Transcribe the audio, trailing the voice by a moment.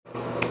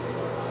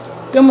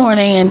Good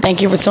morning, and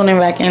thank you for tuning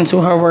back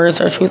into Her Words,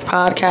 Her Truth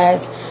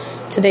podcast.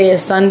 Today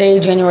is Sunday,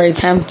 January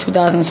 10th,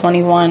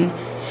 2021.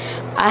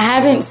 I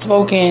haven't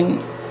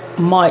spoken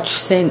much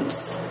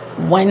since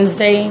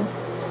Wednesday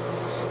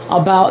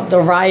about the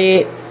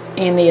riot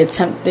and the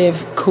attempted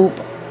coup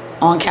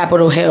on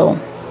Capitol Hill.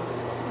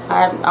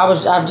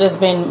 I've just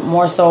been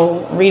more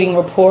so reading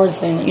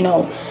reports and,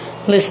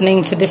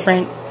 listening to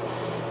different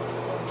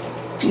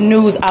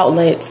news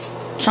outlets,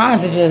 trying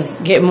to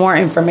just get more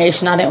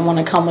information. I didn't want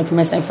to come with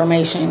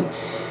misinformation,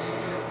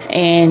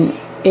 and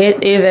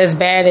it is as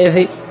bad as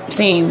it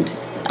seemed.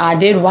 I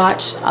did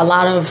watch a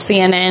lot of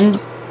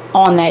CNN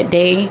on that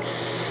day,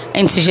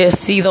 and to just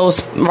see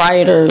those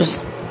rioters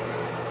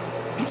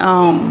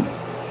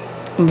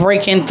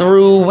breaking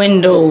through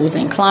windows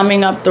and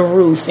climbing up the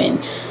roof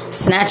and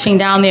snatching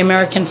down the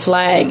American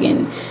flag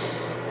and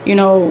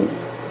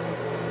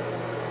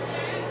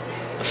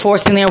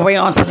forcing their way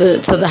onto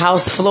the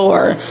House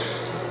floor.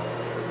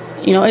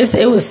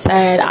 It was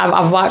sad.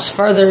 I've watched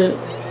further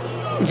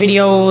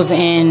videos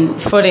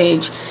and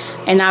footage,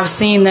 and I've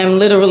seen them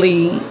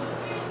literally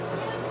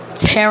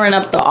tearing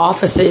up the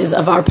offices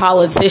of our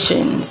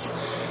politicians,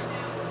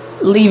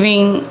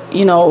 leaving,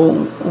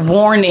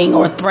 warning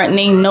or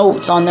threatening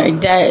notes on their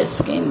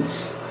desk and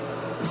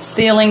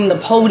stealing the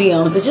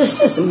podiums. It's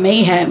just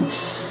mayhem.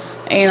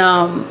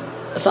 And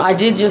so I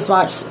did just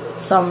watch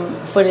some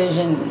footage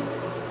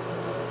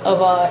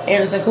of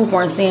Anderson Cooper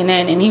on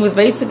CNN, and he was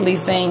basically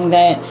saying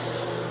that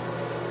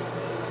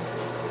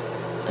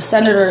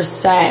Senator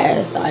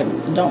Sass, I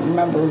don't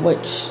remember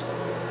which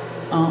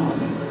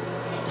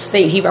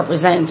state he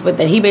represents, but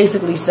that he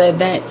basically said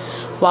that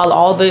while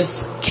all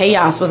this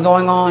chaos was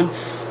going on,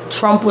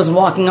 Trump was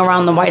walking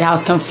around the White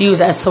House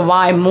confused as to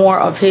why more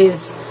of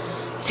his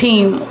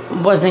team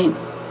wasn't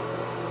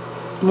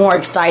more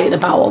excited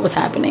about what was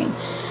happening.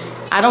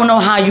 I don't know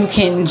how you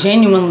can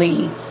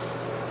genuinely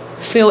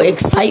feel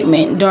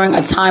excitement during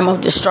a time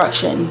of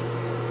destruction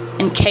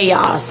and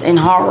chaos and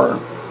horror.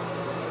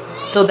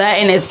 So that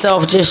in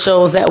itself just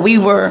shows that we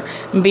were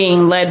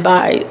being led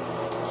by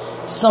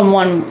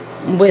someone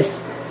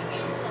with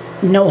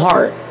no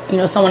heart.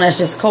 Someone that's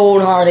just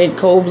cold-hearted,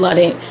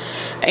 cold-blooded.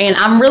 And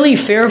I'm really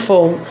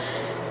fearful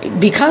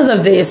because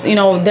of this.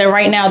 That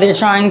right now they're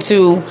trying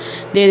to,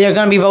 they're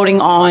going to be voting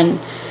on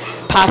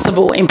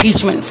possible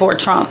impeachment for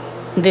Trump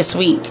this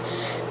week.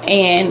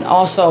 And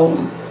also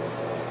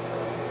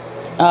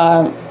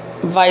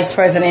Vice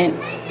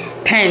President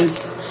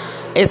Pence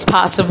is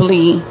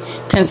possibly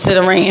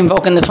considering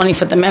invoking the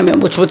 25th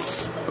Amendment, which would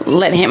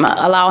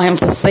allow him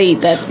to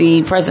state that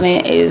the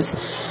president is,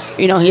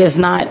 he is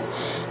not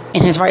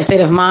in his right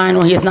state of mind,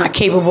 or he is not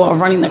capable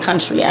of running the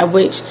country, at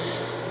which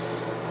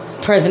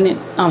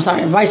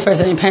Vice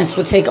President Pence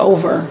would take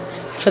over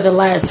for the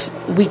last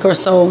week or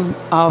so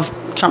of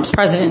Trump's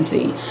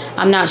presidency.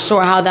 I'm not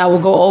sure how that will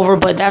go over,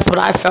 but that's what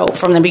I felt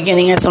from the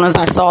beginning as soon as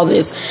I saw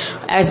this.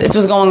 As this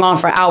was going on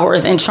for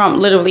hours and Trump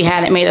literally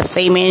hadn't made a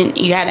statement,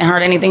 you hadn't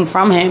heard anything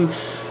from him,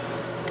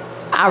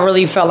 I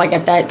really felt like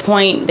at that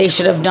point they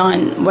should have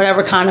done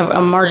whatever kind of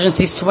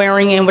emergency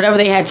swearing in, whatever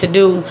they had to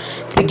do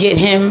to get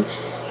him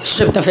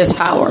stripped of his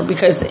power,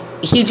 because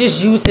he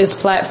just used his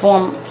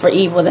platform for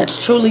evil.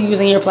 That's truly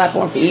using your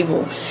platform for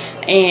evil.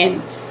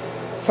 And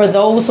for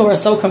those who are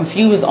so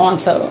confused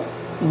onto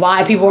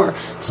why people are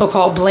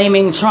so-called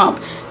blaming Trump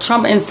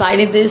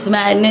incited this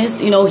madness.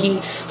 He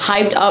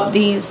hyped up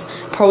these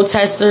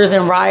protesters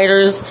and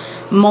rioters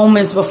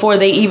moments before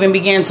they even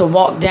began to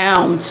walk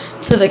down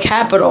to the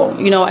Capitol,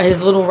 at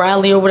his little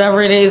rally or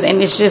whatever it is.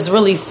 And it's just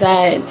really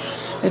sad.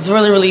 It's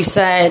really, really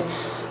sad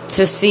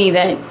to see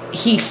that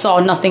he saw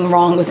nothing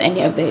wrong with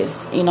any of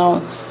this.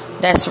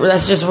 That's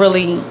just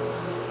really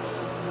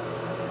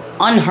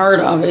unheard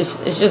of.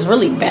 It's just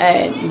really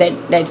bad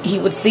that he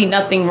would see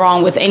nothing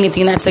wrong with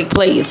anything that took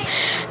place.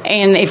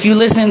 And if you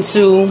listen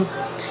to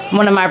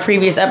one of my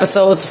previous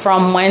episodes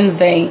from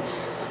Wednesday,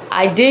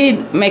 I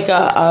did make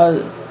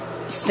a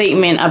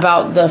statement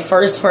about the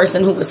first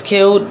person who was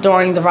killed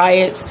during the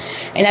riots.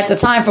 And at the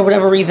time, for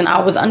whatever reason,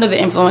 I was under the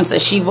influence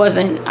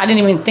that I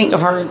didn't even think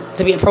of her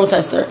to be a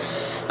protester.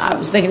 I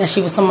was thinking that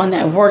she was someone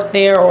that worked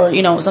there or,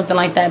 something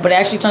like that. But it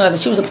actually turned out that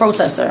she was a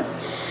protester.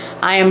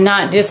 I am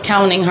not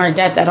discounting her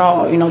death at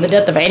all. The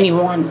death of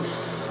anyone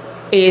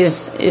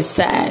is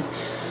sad.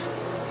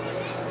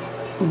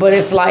 But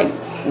it's like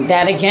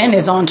that again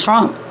is on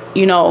Trump.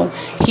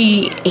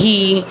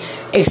 He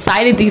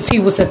excited these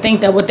people to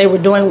think that what they were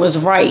doing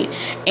was right,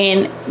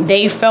 and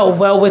they felt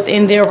well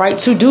within their right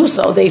to do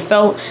so. They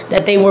felt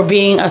that they were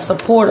being a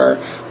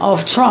supporter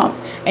of Trump,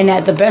 and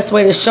that the best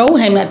way to show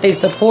him that they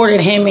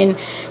supported him in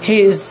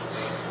his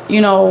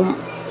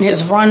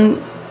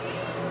run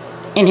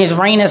in his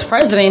reign as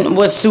president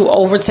was to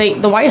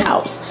overtake the White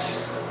House.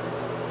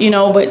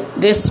 But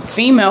this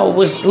female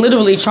was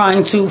literally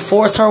trying to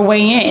force her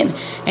way in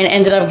and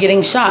ended up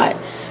getting shot.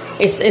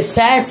 It's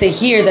sad to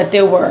hear that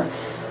there were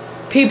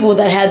people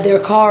that had their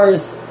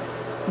cars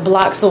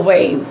blocks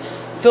away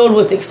filled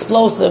with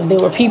explosive. There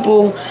were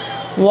people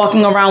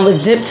walking around with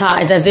zip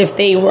ties as if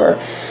they were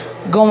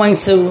going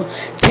to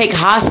take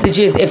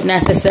hostages if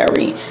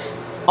necessary.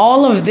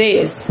 All of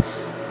this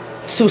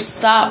to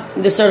stop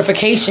the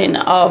certification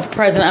of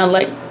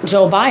President-elect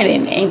Joe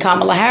Biden and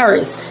Kamala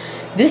Harris.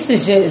 This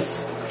is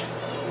just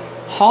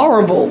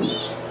horrible,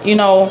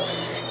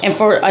 and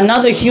for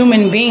another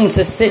human being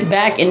to sit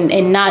back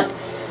and not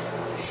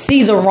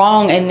see the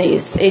wrong in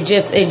this, it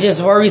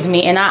just worries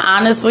me. And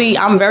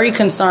I'm very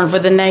concerned for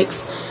the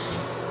next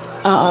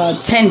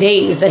 10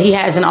 days that he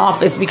has in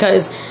office,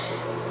 because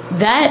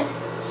that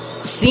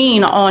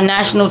scene on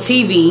national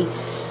TV,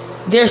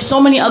 there's so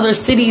many other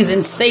cities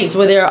and states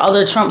where there are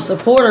other Trump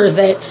supporters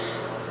that,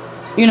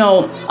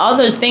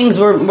 other things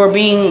were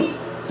being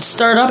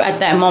stirred up at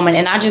that moment.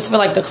 And I just feel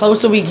like the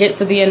closer we get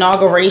to the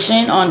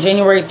inauguration on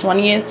January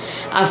 20th,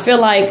 I feel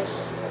like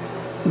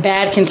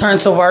bad can turn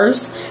to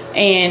worse,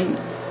 and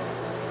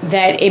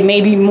that it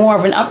may be more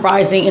of an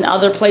uprising in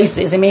other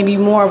places. It may be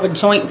more of a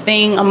joint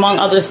thing among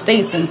other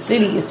states and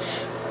cities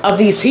of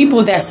these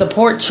people that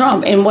support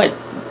Trump and what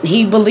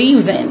he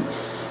believes in.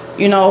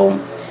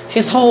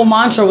 His whole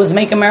mantra was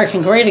 "Make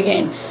America Great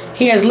Again."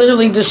 He has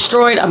literally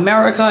destroyed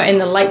America and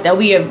the light that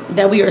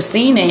we are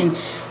seeing in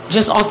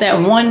just off that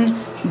one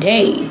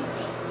day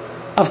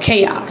of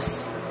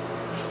chaos.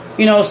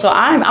 So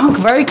I'm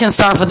very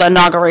concerned for the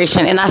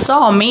inauguration. And I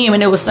saw a meme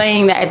and it was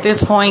saying that at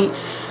this point,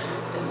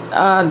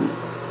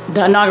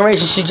 the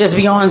inauguration should just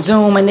be on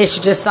Zoom and they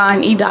should just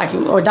sign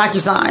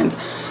DocuSigns,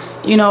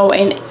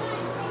 and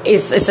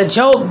it's a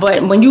joke.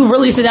 But when you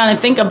really sit down and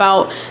think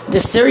about the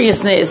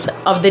seriousness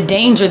of the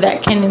danger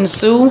that can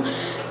ensue,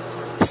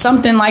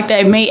 something like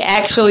that may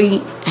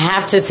actually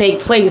have to take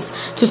place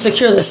to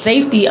secure the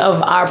safety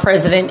of our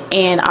president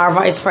and our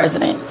vice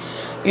president,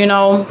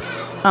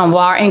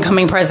 our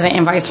incoming president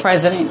and vice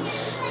president.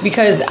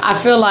 Because I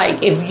feel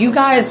like if you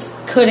guys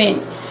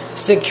couldn't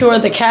secure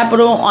the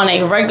Capitol on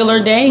a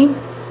regular day,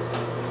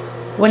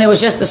 when it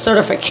was just the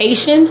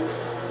certification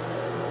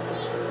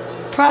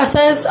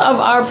process of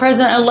our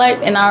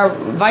president-elect and our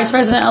vice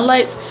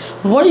president-elects,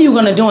 what are you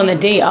going to do on the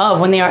day of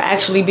when they are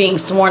actually being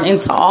sworn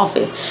into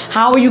office?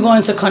 How are you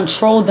going to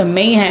control the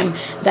mayhem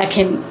that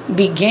can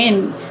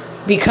begin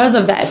because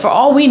of that? For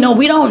all we know,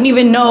 we don't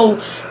even know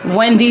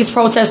when these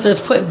protesters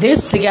put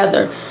this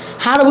together.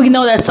 How do we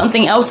know that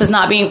something else is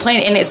not being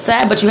planned? And it's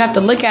sad, but you have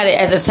to look at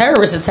it as a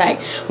terrorist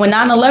attack. When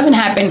 9/11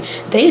 happened,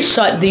 they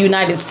shut the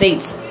United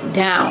States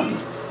down.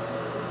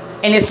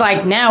 And it's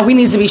like, now we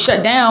need to be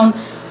shut down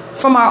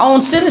from our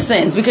own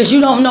citizens, because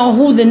you don't know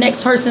who the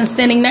next person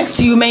standing next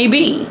to you may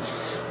be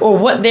or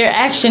what their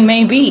action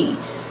may be.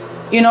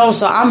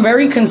 So I'm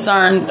very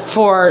concerned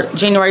for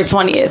January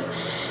 20th.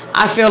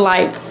 I feel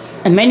like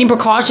many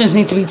precautions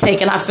need to be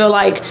taken. I feel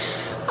like,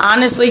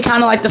 honestly,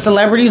 kind of like the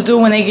celebrities do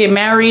when they get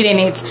married and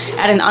it's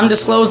at an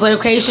undisclosed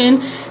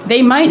location,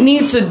 they might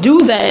need to do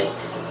that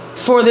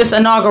for this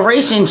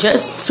inauguration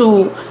just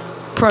to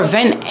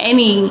prevent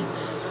any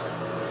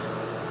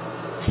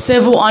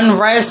civil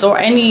unrest or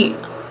any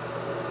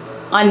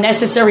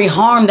unnecessary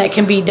harm that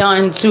can be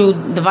done to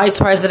the vice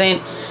president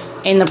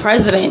and the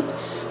president,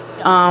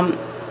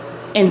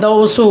 and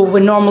those who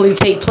would normally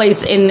take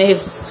place in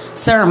this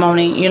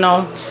ceremony,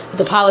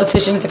 the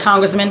politicians, the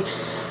congressmen.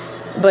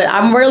 But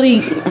I'm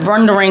really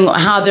wondering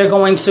how they're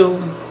going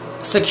to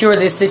secure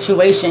this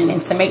situation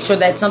and to make sure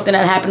that something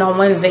that happened on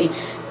Wednesday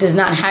does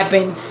not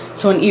happen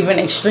to an even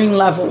extreme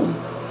level,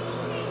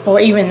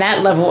 or even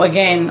that level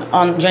again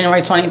on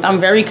January 20th. I'm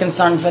very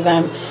concerned for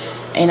them.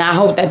 And I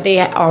hope that they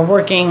are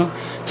working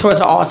towards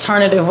an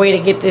alternative way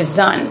to get this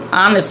done.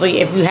 Honestly,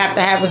 if you have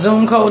to have a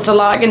Zoom code to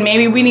log in,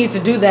 maybe we need to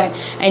do that.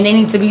 And they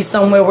need to be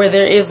somewhere where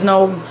there is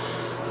no,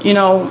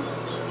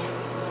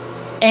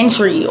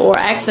 entry or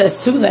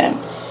access to them.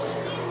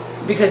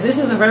 Because this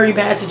is a very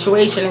bad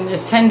situation and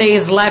there's 10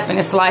 days left. And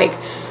it's like,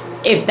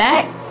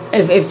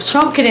 if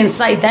Trump could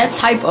incite that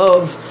type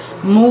of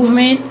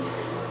movement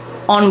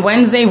on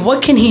Wednesday,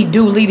 what can he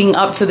do leading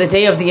up to the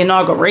day of the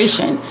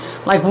inauguration?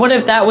 Like, what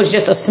if that was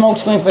just a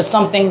smokescreen for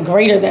something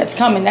greater that's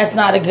coming? That's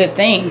not a good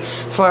thing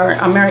for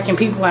American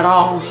people at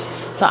all.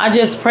 So I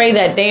just pray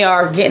that they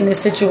are getting this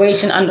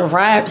situation under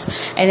wraps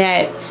and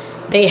that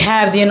they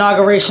have the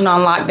inauguration on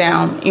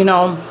lockdown,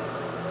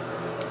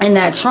 and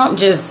that Trump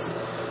just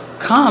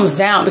calms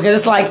down, because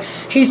it's like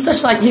he's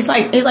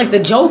like the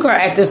Joker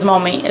at this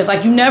moment. It's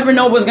like you never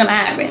know what's gonna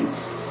happen.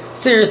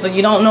 Seriously,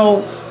 you don't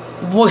know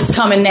what's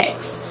coming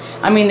next.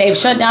 I mean, they've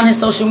shut down his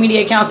social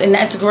media accounts, and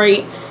that's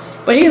great.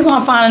 But he's going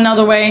to find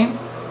another way.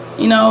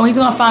 He's going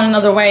to find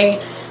another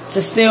way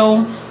to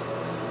still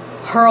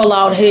hurl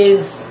out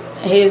his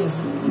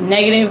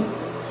negative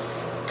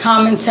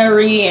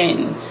commentary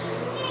and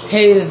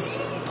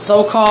his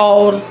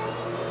so-called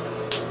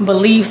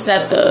beliefs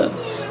that the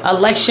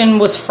election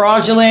was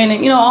fraudulent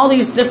and, all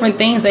these different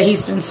things that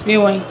he's been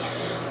spewing.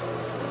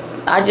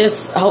 I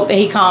just hope that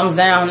he calms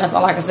down. That's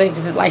all I can say.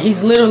 Because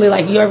he's literally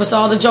like, you ever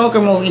saw the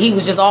Joker movie? He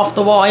was just off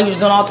the wall. He was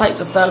doing all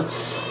types of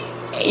stuff.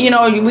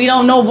 We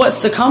don't know what's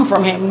to come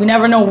from him. We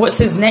never know what's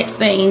his next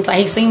thing.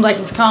 He seems like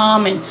he's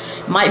calm and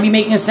might be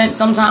making sense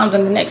sometimes,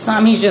 and the next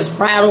time he's just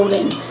rattled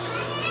and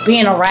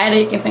being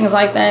erratic and things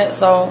like that.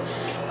 So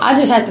I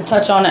just had to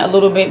touch on it a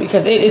little bit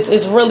because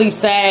it's really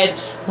sad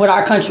what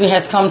our country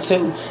has come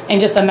to in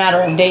just a matter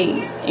of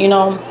days, you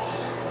know.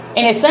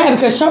 And it's sad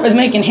because Trump is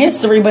making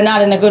history, but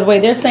not in a good way.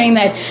 They're saying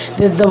that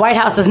the White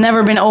House has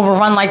never been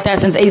overrun like that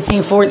since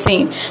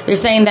 1814. They're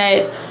saying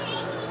that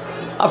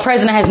a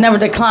president has never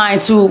declined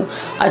to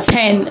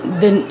attend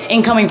the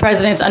incoming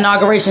president's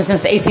inauguration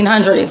since the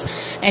 1800s.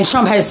 And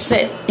Trump has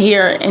sat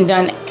here and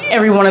done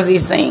every one of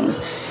these things.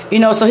 You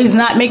know, so he's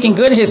not making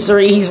good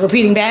history. He's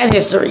repeating bad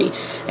history.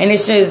 And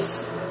it's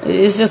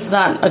just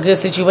not a good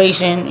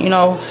situation, you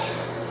know.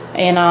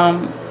 And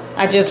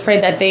I just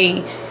pray that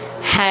they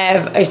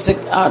have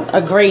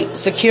a great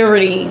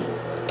security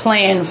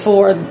plan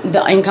for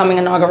the upcoming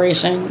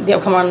inauguration.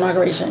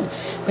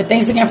 But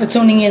thanks again for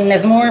tuning in. And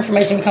as more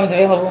information becomes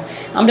available,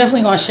 I'm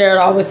definitely going to share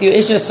it all with you.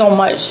 It's just so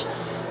much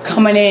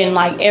coming in,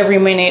 like every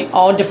minute,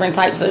 all different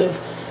types of,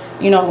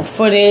 you know,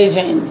 footage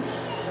and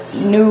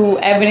new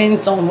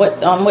evidence on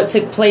what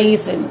took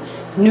place and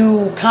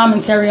new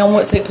commentary on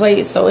what took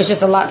place. So it's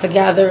just a lot to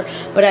gather.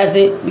 But as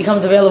it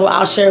becomes available,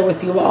 I'll share it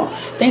with you all.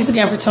 Thanks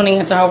again for tuning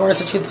into Her Words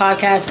of Truth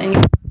podcast, and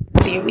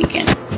see you weekend.